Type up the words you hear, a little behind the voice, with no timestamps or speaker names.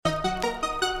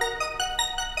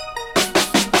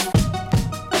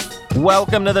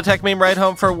Welcome to the Tech Meme Ride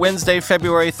Home for Wednesday,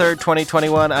 February 3rd,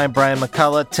 2021. I'm Brian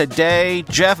McCullough. Today,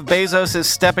 Jeff Bezos is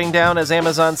stepping down as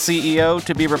Amazon CEO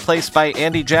to be replaced by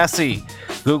Andy Jassy.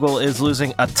 Google is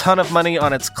losing a ton of money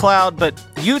on its cloud, but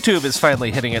YouTube is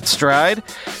finally hitting its stride.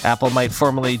 Apple might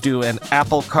formally do an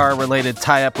Apple Car-related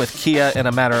tie-up with Kia in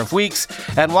a matter of weeks,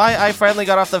 and why I finally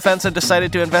got off the fence and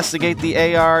decided to investigate the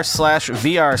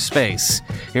AR/VR space.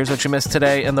 Here's what you missed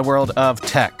today in the world of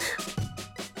tech.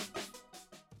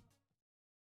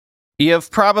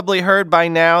 You've probably heard by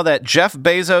now that Jeff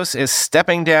Bezos is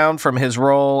stepping down from his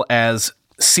role as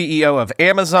CEO of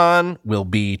Amazon, will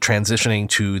be transitioning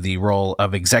to the role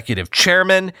of executive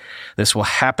chairman. This will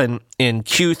happen in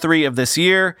Q3 of this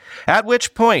year, at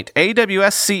which point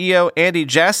AWS CEO Andy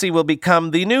Jassy will become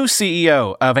the new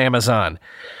CEO of Amazon.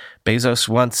 Bezos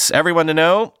wants everyone to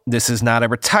know this is not a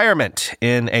retirement.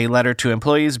 In a letter to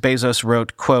employees, Bezos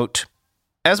wrote, quote,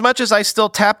 "As much as I still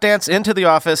tap dance into the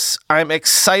office, I'm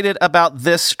excited about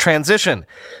this transition.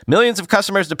 Millions of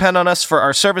customers depend on us for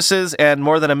our services, and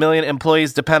more than 1 million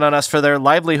employees depend on us for their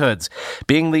livelihoods.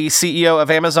 Being the CEO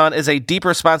of Amazon is a deep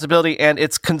responsibility, and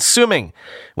it's consuming.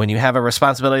 When you have a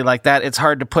responsibility like that, it's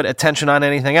hard to put attention on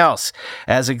anything else.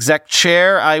 As exec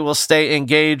chair, I will stay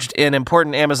engaged in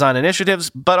important Amazon initiatives,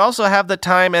 but also have the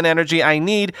time and energy I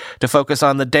need to focus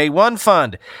on the Day One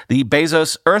Fund, the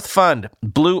Bezos Earth Fund,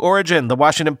 Blue Origin, the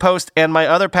Washington Post, and my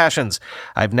other passions.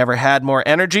 I've never had more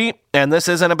energy, and this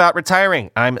isn't about retiring.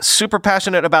 I'm super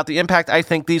passionate about the impact I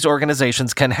think these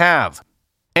organizations can have."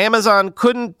 Amazon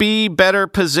couldn't be better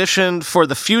positioned for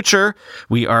the future.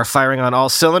 We are firing on all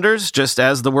cylinders, just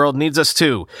as the world needs us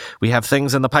to. We have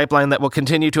things in the pipeline that will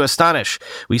continue to astonish.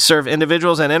 We serve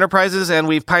individuals and enterprises, and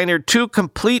we've pioneered 2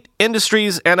 complete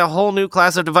industries and a whole new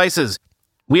class of devices.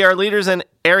 We are leaders in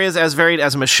areas as varied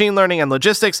as machine learning and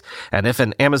logistics, and if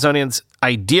an Amazonian's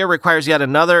idea requires yet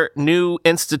another new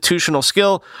institutional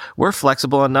skill, we're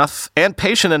flexible enough and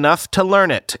patient enough to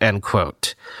learn it, end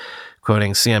quote.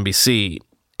 Quoting CNBC,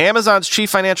 Amazon's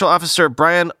chief financial officer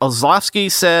Brian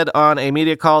Olsavsky said on a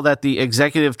media call that the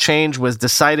executive change was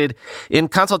decided in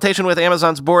consultation with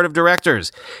Amazon's board of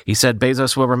directors. He said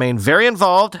Bezos will remain very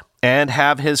involved and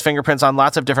have his fingerprints on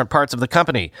lots of different parts of the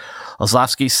company.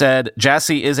 Olsavsky said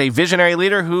Jassy is a visionary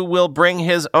leader who will bring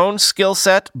his own skill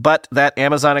set, but that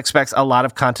Amazon expects a lot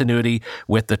of continuity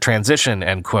with the transition,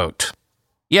 end quote.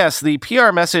 Yes, the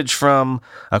PR message from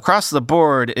across the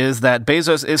board is that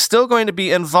Bezos is still going to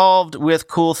be involved with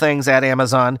cool things at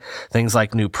Amazon, things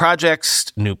like new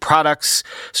projects, new products,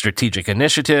 strategic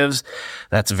initiatives.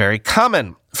 That's very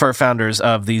common for founders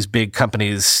of these big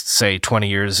companies, say 20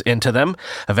 years into them.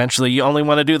 Eventually, you only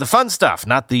want to do the fun stuff,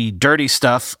 not the dirty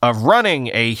stuff of running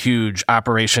a huge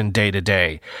operation day to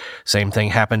day. Same thing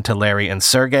happened to Larry and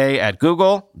Sergey at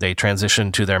Google. They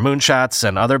transitioned to their moonshots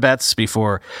and other bets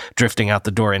before drifting out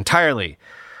the door entirely.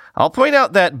 I'll point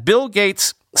out that Bill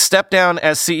Gates stepped down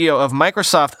as CEO of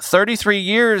Microsoft 33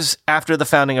 years after the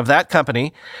founding of that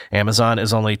company. Amazon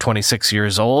is only 26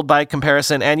 years old by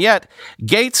comparison, and yet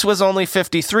Gates was only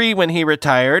 53 when he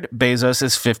retired. Bezos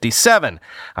is 57.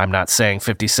 I'm not saying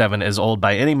 57 is old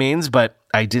by any means, but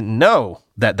I didn't know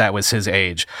that was his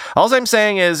age. All I'm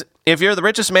saying is, if you're the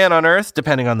richest man on earth,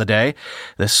 depending on the day,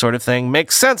 this sort of thing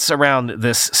makes sense around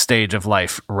this stage of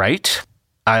life, right?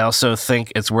 I also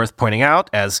think it's worth pointing out,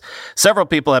 as several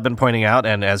people have been pointing out,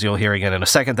 and as you'll hear again in a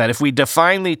second, that if we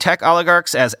define the tech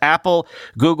oligarchs as Apple,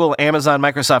 Google, Amazon,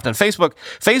 Microsoft, and Facebook,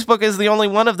 Facebook is the only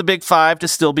one of the big 5 to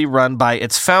still be run by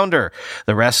its founder.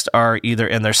 The rest are either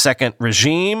in their second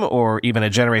regime or even a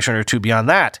generation or 2 beyond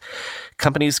that.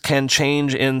 Companies can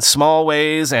change in small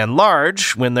ways and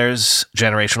large when there's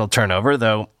generational turnover,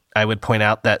 though I would point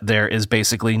out that there is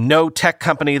basically no tech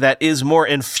company that is more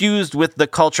infused with the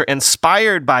culture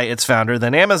inspired by its founder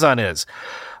than Amazon is.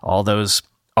 All those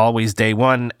always day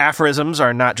one aphorisms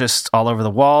are not just all over the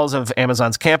walls of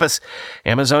Amazon's campus.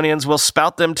 Amazonians will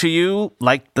spout them to you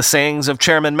like the sayings of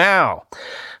Chairman Mao.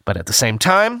 But at the same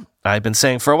time, I've been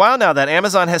saying for a while now that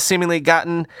Amazon has seemingly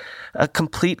gotten a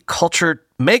complete culture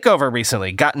makeover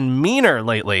recently, gotten meaner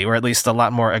lately, or at least a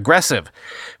lot more aggressive.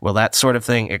 Will that sort of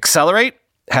thing accelerate?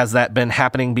 Has that been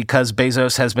happening because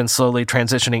Bezos has been slowly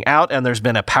transitioning out and there's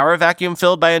been a power vacuum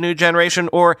filled by a new generation?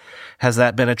 Or has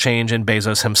that been a change in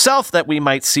Bezos himself that we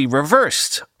might see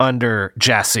reversed under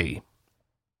Jassy?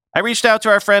 I reached out to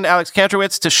our friend Alex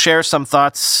Kantrowitz to share some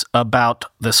thoughts about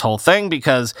this whole thing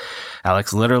because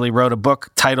Alex literally wrote a book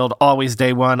titled Always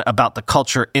Day One about the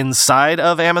culture inside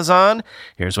of Amazon.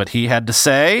 Here's what he had to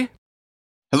say.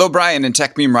 Hello, Brian and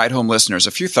Tech Meme Ride Home listeners.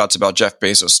 A few thoughts about Jeff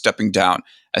Bezos stepping down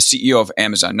as CEO of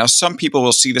Amazon. Now, some people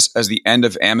will see this as the end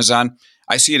of Amazon.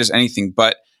 I see it as anything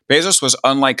but. Bezos was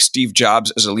unlike Steve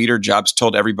Jobs as a leader. Jobs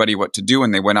told everybody what to do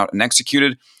and they went out and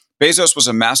executed. Bezos was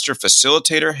a master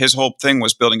facilitator. His whole thing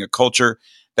was building a culture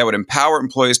that would empower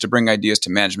employees to bring ideas to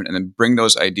management and then bring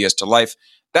those ideas to life.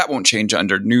 That won't change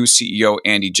under new CEO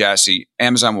Andy Jassy.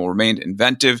 Amazon will remain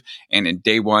inventive and in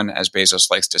day one, as Bezos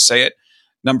likes to say it.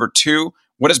 Number two,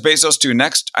 what does Bezos do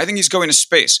next? I think he's going to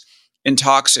space. In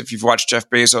talks, if you've watched Jeff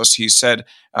Bezos, he said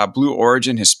Blue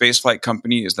Origin, his spaceflight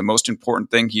company, is the most important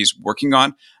thing he's working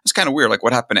on. It's kind of weird. Like,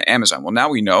 what happened to Amazon? Well, now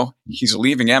we know he's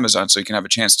leaving Amazon so he can have a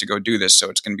chance to go do this. So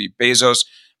it's going to be Bezos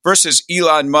versus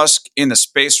Elon Musk in the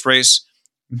space race.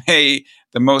 May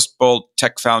the most bold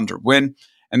tech founder win.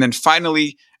 And then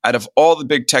finally, out of all the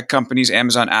big tech companies,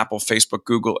 Amazon, Apple, Facebook,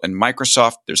 Google, and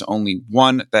Microsoft, there's only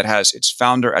one that has its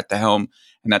founder at the helm,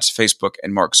 and that's Facebook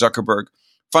and Mark Zuckerberg.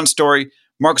 Fun story.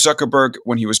 Mark Zuckerberg,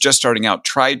 when he was just starting out,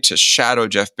 tried to shadow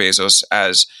Jeff Bezos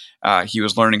as he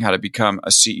was learning how to become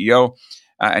a CEO.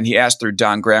 And he asked through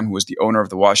Don Graham, who was the owner of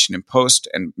the Washington Post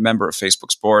and member of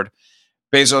Facebook's board.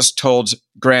 Bezos told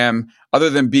Graham,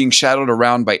 other than being shadowed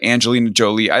around by Angelina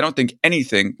Jolie, I don't think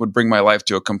anything would bring my life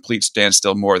to a complete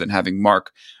standstill more than having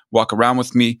Mark walk around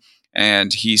with me.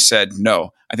 And he said,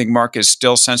 no. I think Mark is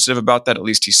still sensitive about that. At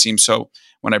least he seemed so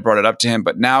when I brought it up to him.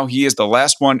 But now he is the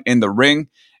last one in the ring.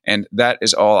 And that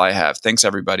is all I have. Thanks,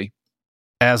 everybody.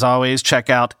 As always, check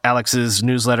out Alex's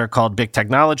newsletter called Big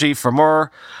Technology for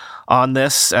more on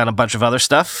this and a bunch of other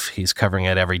stuff. He's covering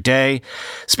it every day.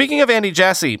 Speaking of Andy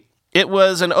Jassy, it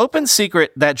was an open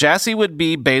secret that Jassy would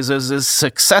be Bezos'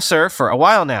 successor for a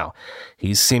while now.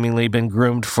 He's seemingly been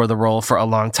groomed for the role for a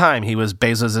long time. He was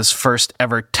Bezos' first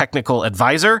ever technical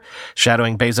advisor,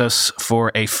 shadowing Bezos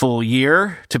for a full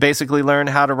year to basically learn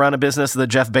how to run a business the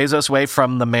Jeff Bezos way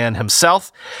from the man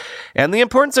himself. And the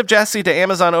importance of Jassy to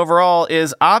Amazon overall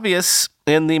is obvious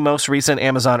in the most recent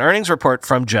Amazon earnings report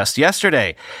from just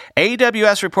yesterday.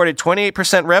 AWS reported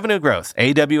 28% revenue growth.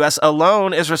 AWS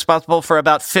alone is responsible for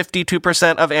about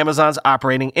 52% of Amazon's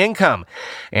operating income.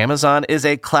 Amazon is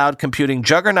a cloud computing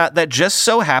juggernaut that just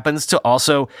so happens to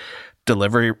also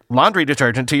deliver laundry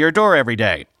detergent to your door every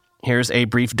day. Here's a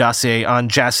brief dossier on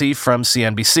Jassy from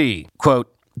CNBC. Quote,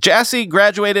 Jassy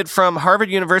graduated from Harvard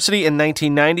University in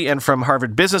 1990 and from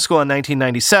Harvard Business School in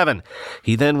 1997.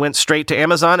 He then went straight to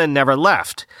Amazon and never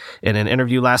left. In an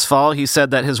interview last fall, he said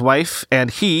that his wife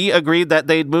and he agreed that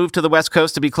they'd move to the West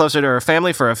Coast to be closer to her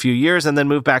family for a few years and then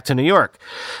move back to New York.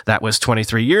 That was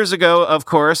 23 years ago, of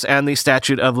course, and the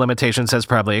statute of limitations has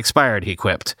probably expired, he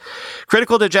quipped.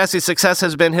 Critical to Jassy's success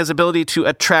has been his ability to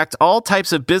attract all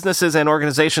types of businesses and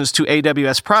organizations to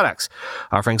AWS products,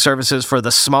 offering services for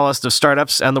the smallest of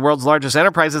startups and the world's largest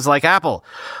enterprises like Apple.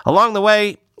 Along the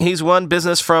way, he's won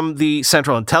business from the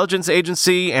Central Intelligence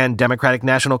Agency and Democratic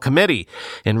National Committee.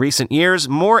 In recent years,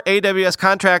 more AWS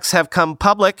contracts have come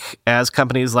public as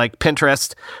companies like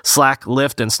Pinterest, Slack,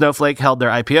 Lyft, and Snowflake held their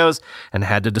IPOs and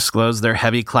had to disclose their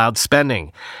heavy cloud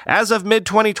spending. As of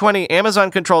mid-2020,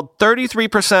 Amazon controlled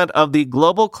 33% of the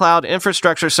global cloud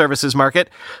infrastructure services market,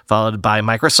 followed by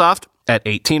Microsoft at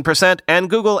 18% and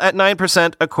Google at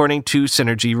 9%, according to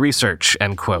Synergy Research,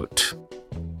 end quote.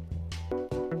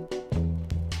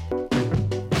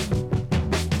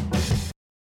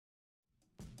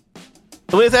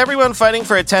 With everyone fighting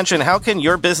for attention, how can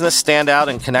your business stand out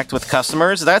and connect with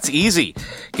customers? That's easy.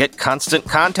 Get Constant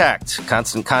Contact.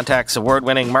 Constant Contact's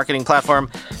award-winning marketing platform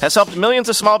has helped millions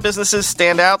of small businesses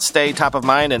stand out, stay top of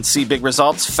mind, and see big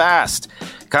results fast.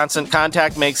 Constant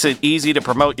Contact makes it easy to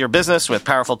promote your business with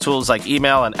powerful tools like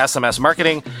email and SMS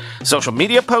marketing, social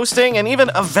media posting, and even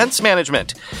events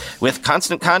management. With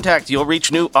Constant Contact, you'll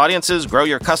reach new audiences, grow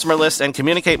your customer list, and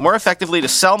communicate more effectively to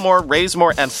sell more, raise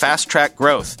more, and fast-track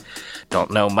growth.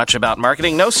 Don't know much about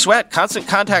marketing? No sweat. Constant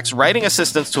Contact's writing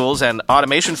assistance tools and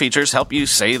automation features help you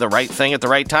say the right thing at the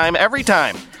right time every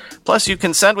time. Plus, you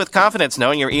can send with confidence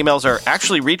knowing your emails are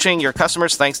actually reaching your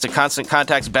customers thanks to Constant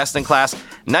Contact's best-in-class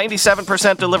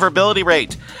 97% deliverability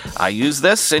rate. I use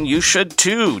this, and you should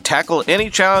too. Tackle any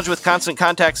challenge with Constant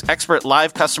Contact's expert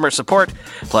live customer support.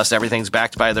 Plus, everything's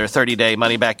backed by their 30-day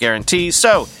money-back guarantee.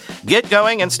 So, get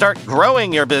going and start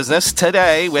growing your business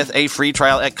today with a free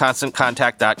trial at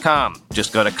ConstantContact.com.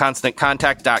 Just go to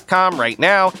ConstantContact.com right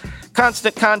now.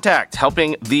 Constant Contact,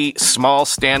 helping the small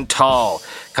stand tall.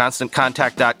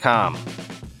 ConstantContact.com.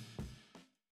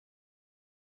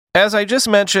 As I just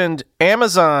mentioned,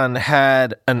 Amazon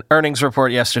had an earnings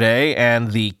report yesterday,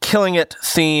 and the Killing It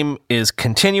theme is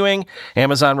continuing.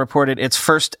 Amazon reported its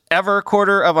first ever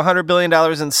quarter of $100 billion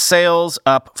in sales,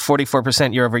 up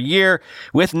 44% year over year,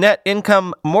 with net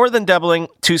income more than doubling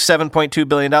to $7.2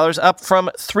 billion, up from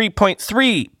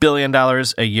 $3.3 billion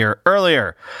a year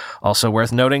earlier. Also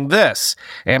worth noting this,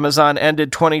 Amazon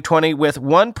ended 2020 with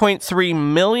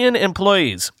 1.3 million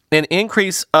employees, an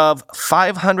increase of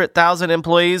 500,000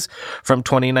 employees from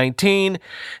 2019.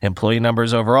 Employee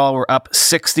numbers overall were up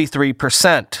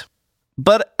 63%.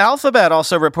 But Alphabet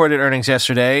also reported earnings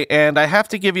yesterday, and I have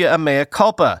to give you a mea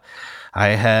culpa. I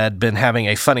had been having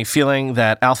a funny feeling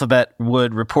that Alphabet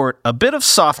would report a bit of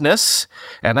softness,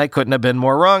 and I couldn't have been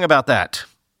more wrong about that.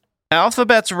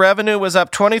 Alphabet's revenue was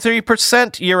up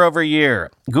 23% year over year.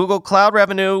 Google Cloud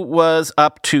revenue was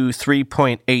up to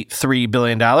 $3.83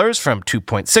 billion from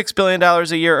 $2.6 billion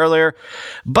a year earlier.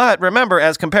 But remember,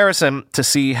 as comparison, to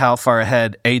see how far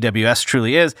ahead AWS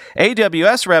truly is,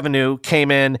 AWS revenue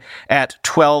came in at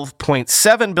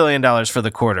 $12.7 billion for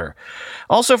the quarter.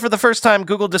 Also, for the first time,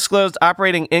 Google disclosed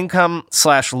operating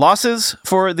income/losses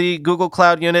for the Google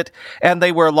Cloud unit, and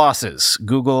they were losses.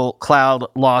 Google Cloud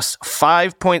lost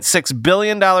 $5.6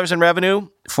 billion in revenue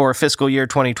for fiscal year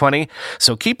 2020,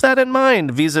 so keep that in mind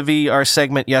vis-a-vis our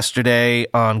segment yesterday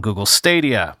on Google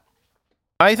Stadia.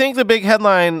 I think the big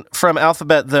headline from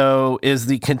Alphabet, though, is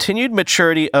the continued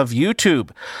maturity of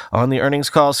YouTube. On the earnings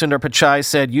call, Sundar Pichai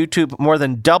said YouTube more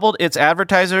than doubled its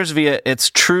advertisers via its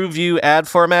TrueView ad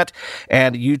format,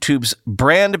 and YouTube's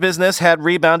brand business had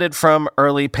rebounded from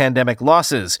early pandemic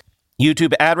losses.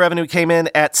 YouTube ad revenue came in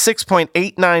at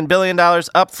 $6.89 billion,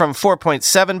 up from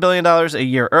 $4.7 billion a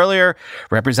year earlier,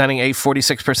 representing a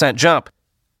 46% jump.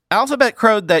 Alphabet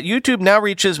crowed that YouTube now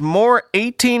reaches more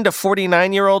 18 to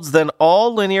 49-year-olds than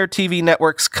all linear TV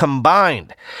networks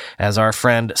combined. As our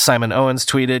friend Simon Owens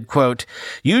tweeted, quote,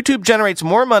 YouTube generates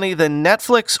more money than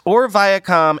Netflix or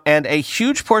Viacom, and a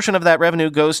huge portion of that revenue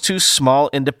goes to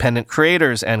small independent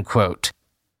creators, end quote.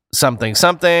 Something,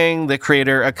 something, the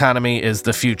creator economy is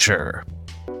the future.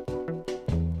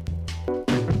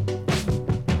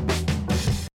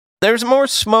 There's more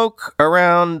smoke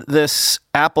around this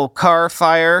Apple car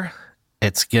fire.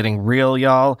 It's getting real,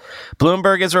 y'all.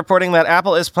 Bloomberg is reporting that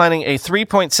Apple is planning a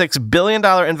 $3.6 billion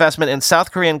investment in South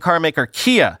Korean carmaker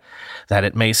Kia, that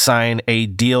it may sign a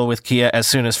deal with Kia as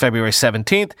soon as February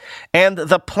 17th, and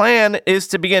the plan is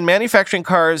to begin manufacturing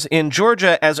cars in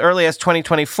Georgia as early as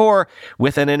 2024,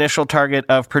 with an initial target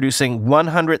of producing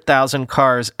 100,000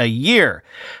 cars a year.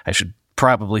 I should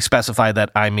probably specify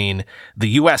that I mean the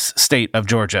U.S. state of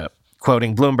Georgia.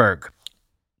 Quoting Bloomberg,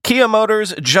 Kia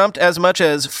Motors jumped as much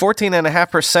as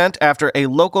 14.5% after a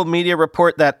local media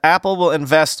report that Apple will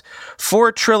invest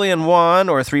 4 trillion won,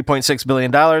 or $3.6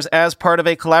 billion, as part of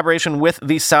a collaboration with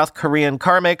the South Korean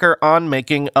carmaker on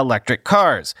making electric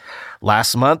cars.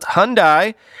 Last month,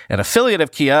 Hyundai, an affiliate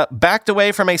of Kia, backed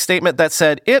away from a statement that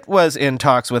said it was in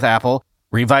talks with Apple,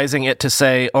 revising it to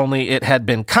say only it had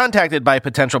been contacted by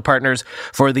potential partners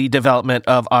for the development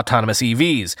of autonomous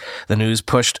EVs. The news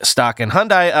pushed stock in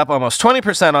Hyundai up almost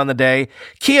 20% on the day.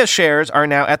 Kia shares are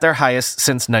now at their highest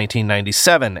since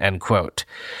 1997, end quote.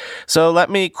 So let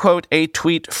me quote a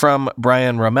tweet from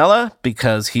Brian Romella,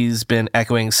 because he's been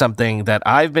echoing something that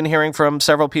I've been hearing from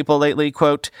several people lately,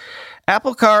 quote,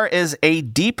 Apple Car is a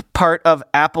deep part of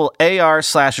Apple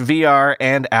AR/VR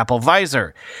and Apple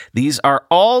Visor. These are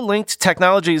all linked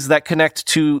technologies that connect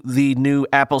to the new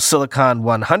Apple Silicon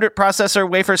 100 processor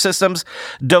wafer systems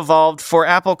devolved for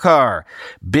Apple Car.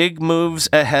 Big moves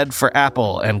ahead for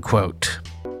Apple, end quote.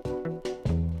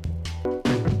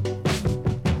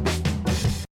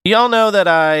 Y'all know that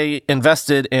I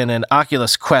invested in an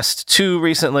Oculus Quest 2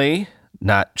 recently.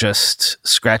 Not just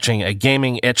scratching a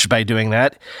gaming itch by doing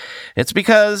that. It's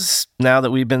because now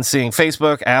that we've been seeing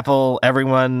Facebook, Apple,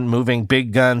 everyone moving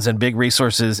big guns and big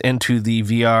resources into the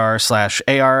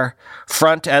VR/AR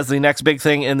front as the next big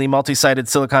thing in the multi-sided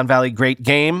Silicon Valley great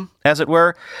game, as it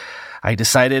were, I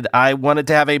decided I wanted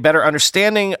to have a better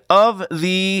understanding of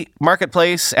the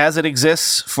marketplace as it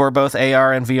exists for both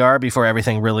AR and VR before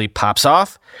everything really pops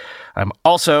off. I'm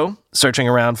also searching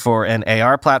around for an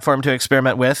AR platform to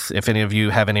experiment with. If any of you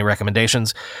have any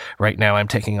recommendations, right now I'm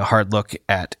taking a hard look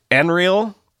at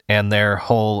Nreal and their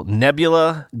whole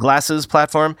Nebula glasses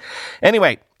platform.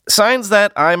 Anyway, signs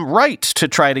that I'm right to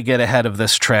try to get ahead of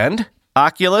this trend.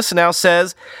 Oculus now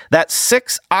says that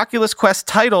 6 Oculus Quest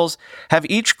titles have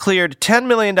each cleared $10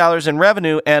 million in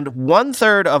revenue, and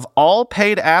 1/3 of all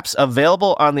paid apps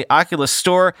available on the Oculus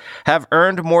Store have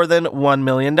earned more than $1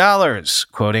 million,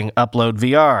 quoting Upload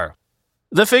VR.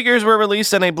 The figures were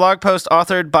released in a blog post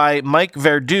authored by Mike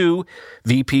Verdu,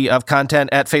 VP of Content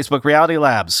at Facebook Reality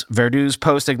Labs. Verdu's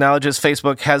post acknowledges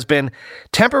Facebook has been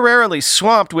temporarily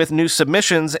swamped with new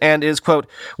submissions and is, quote,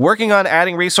 working on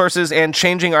adding resources and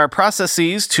changing our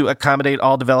processes to accommodate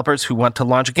all developers who want to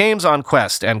launch games on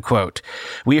Quest, end quote.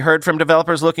 We heard from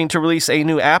developers looking to release a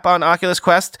new app on Oculus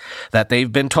Quest that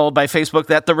they've been told by Facebook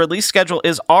that the release schedule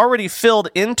is already filled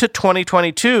into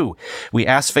 2022. We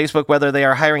asked Facebook whether they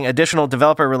are hiring additional developer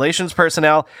relations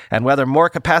personnel and whether more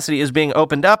capacity is being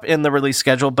opened up in the release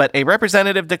schedule, but a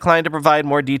representative declined to provide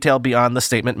more detail beyond the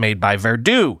statement made by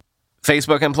Verdu.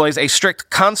 Facebook employs a strict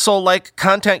console-like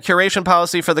content curation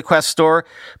policy for the Quest store,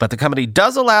 but the company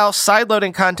does allow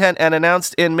sideloading content and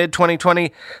announced in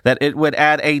mid-2020 that it would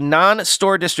add a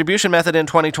non-store distribution method in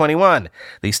 2021.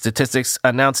 The statistics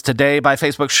announced today by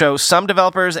Facebook show some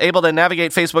developers able to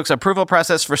navigate Facebook's approval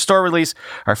process for store release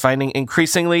are finding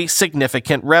increasingly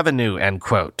significant revenue, end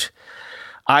quote.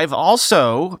 I've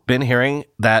also been hearing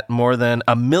that more than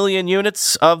 1 million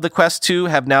units of the Quest 2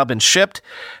 have now been shipped,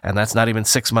 and that's not even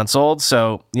 6 months old,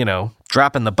 so,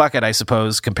 drop in the bucket, I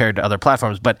suppose, compared to other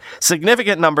platforms, but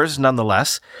significant numbers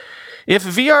nonetheless. If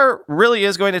VR really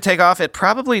is going to take off, it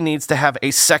probably needs to have a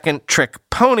second trick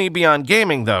pony beyond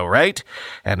gaming, though, right?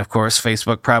 And of course,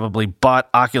 Facebook probably bought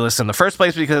Oculus in the first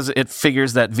place because it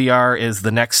figures that VR is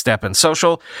the next step in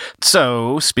social.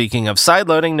 So, speaking of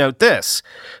sideloading, note this.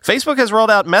 Facebook has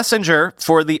rolled out Messenger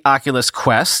for the Oculus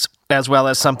Quest, as well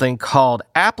as something called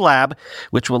App Lab,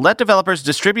 which will let developers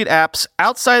distribute apps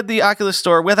outside the Oculus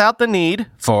Store without the need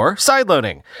for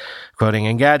sideloading. Quoting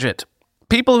Engadget.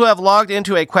 People who have logged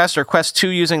into a Quest or Quest 2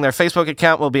 using their Facebook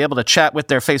account will be able to chat with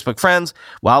their Facebook friends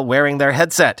while wearing their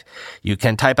headset. You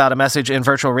can type out a message in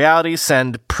virtual reality,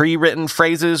 send pre-written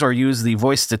phrases, or use the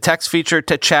voice-to-text feature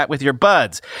to chat with your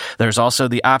buds. There's also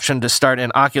the option to start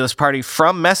an Oculus party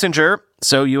from Messenger,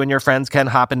 so you and your friends can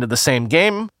hop into the same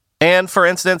game. And, for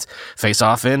instance, face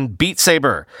off in Beat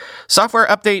Saber. Software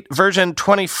Update version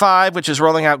 25, which is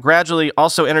rolling out gradually,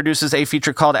 also introduces a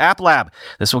feature called App Lab.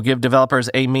 This will give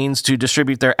developers a means to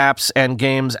distribute their apps and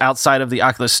games outside of the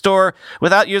Oculus Store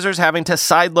without users having to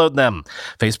sideload them.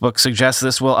 Facebook suggests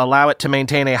this will allow it to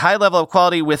maintain a high level of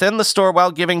quality within the store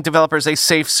while giving developers a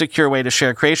safe, secure way to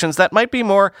share creations that might be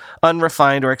more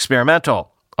unrefined or experimental.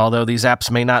 Although these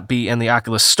apps may not be in the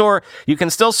Oculus Store, you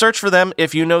can still search for them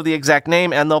if you know the exact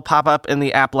name, and they'll pop up in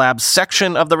the App Lab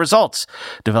section of the results.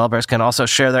 Developers can also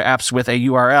share their apps with a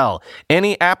URL.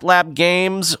 Any App Lab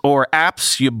games or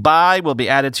apps you buy will be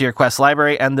added to your Quest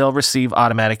library, and they'll receive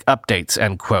automatic updates,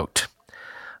 end quote.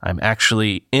 I'm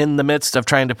actually in the midst of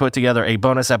trying to put together a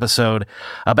bonus episode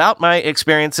about my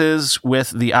experiences with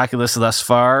the Oculus thus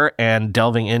far and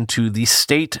delving into the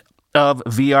state of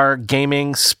VR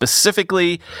gaming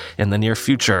specifically in the near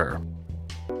future.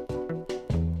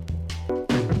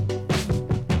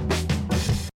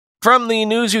 From the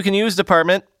News You Can Use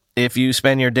department, if you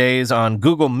spend your days on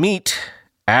Google Meet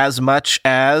as much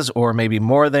as, or maybe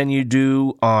more than you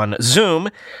do on Zoom,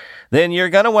 then you're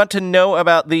going to want to know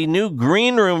about the new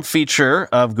Green Room feature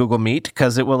of Google Meet,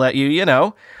 because it will let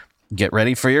you, get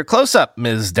ready for your close-up,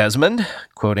 Ms. Desmond,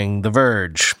 quoting The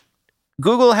Verge.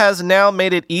 Google has now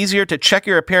made it easier to check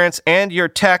your appearance and your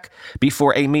tech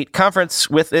before a Meet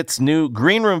conference with its new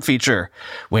Green Room feature.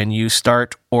 When you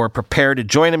start or prepare to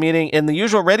join a meeting, in the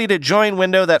usual Ready to Join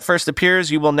window that first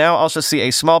appears, you will now also see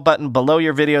a small button below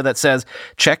your video that says,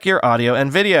 Check your audio and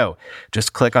video.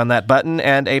 Just click on that button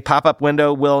and a pop-up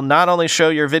window will not only show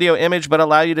your video image, but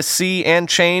allow you to see and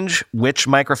change which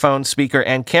microphone, speaker,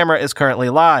 and camera is currently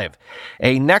live.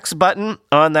 A next button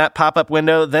on that pop-up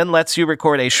window then lets you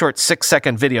record a short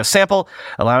 6-second video sample,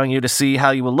 allowing you to see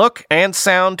how you will look and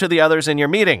sound to the others in your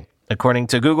meeting. According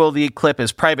to Google, the clip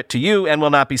is private to you and will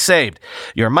not be saved.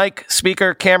 Your mic,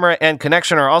 speaker, camera, and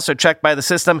connection are also checked by the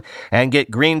system and get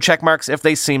green check marks if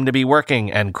they seem to be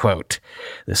working, end quote.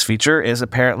 This feature is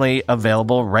apparently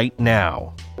available right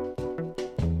now.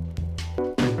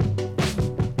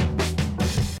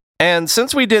 And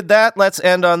since we did that, let's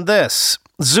end on this.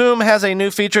 Zoom has a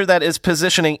new feature that is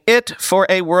positioning it for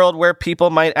a world where people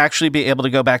might actually be able to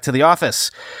go back to the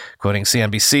office. Quoting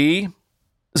CNBC,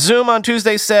 Zoom on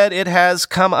Tuesday said it has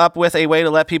come up with a way to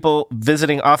let people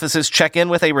visiting offices check in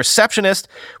with a receptionist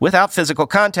without physical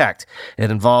contact. It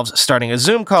involves starting a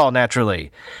Zoom call, naturally.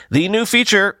 The new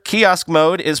feature, Kiosk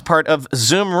Mode, is part of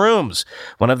Zoom Rooms,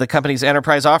 one of the company's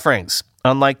enterprise offerings.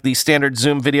 Unlike the standard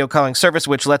Zoom video calling service,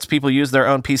 which lets people use their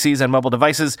own PCs and mobile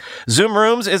devices, Zoom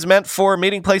Rooms is meant for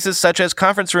meeting places such as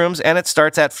conference rooms, and it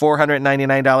starts at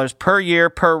 $499 per year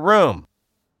per room.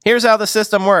 Here's how the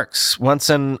system works. Once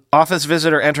an office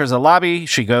visitor enters a lobby,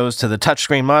 she goes to the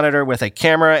touchscreen monitor with a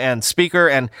camera and speaker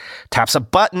and taps a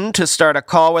button to start a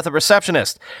call with a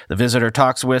receptionist. The visitor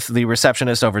talks with the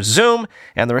receptionist over Zoom,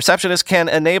 and the receptionist can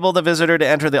enable the visitor to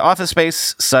enter the office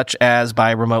space, such as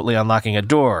by remotely unlocking a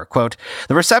door. Quote,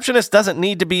 "The receptionist doesn't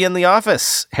need to be in the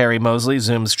office," Harry Mosley,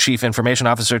 Zoom's chief information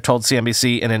officer, told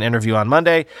CNBC in an interview on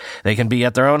Monday. "They can be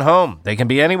at their own home. They can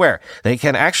be anywhere. They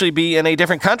can actually be in a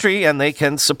different country, and they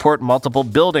can support multiple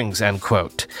buildings," end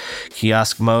quote.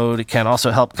 Kiosk mode can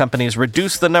also help companies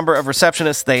reduce the number of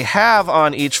receptionists they have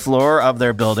on each floor of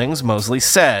their buildings, Mosley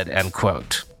said, end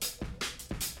quote.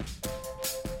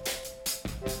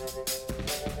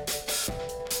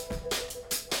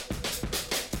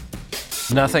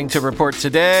 Nothing to report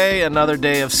today. Another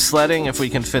day of sledding if we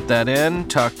can fit that in.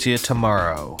 Talk to you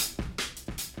tomorrow.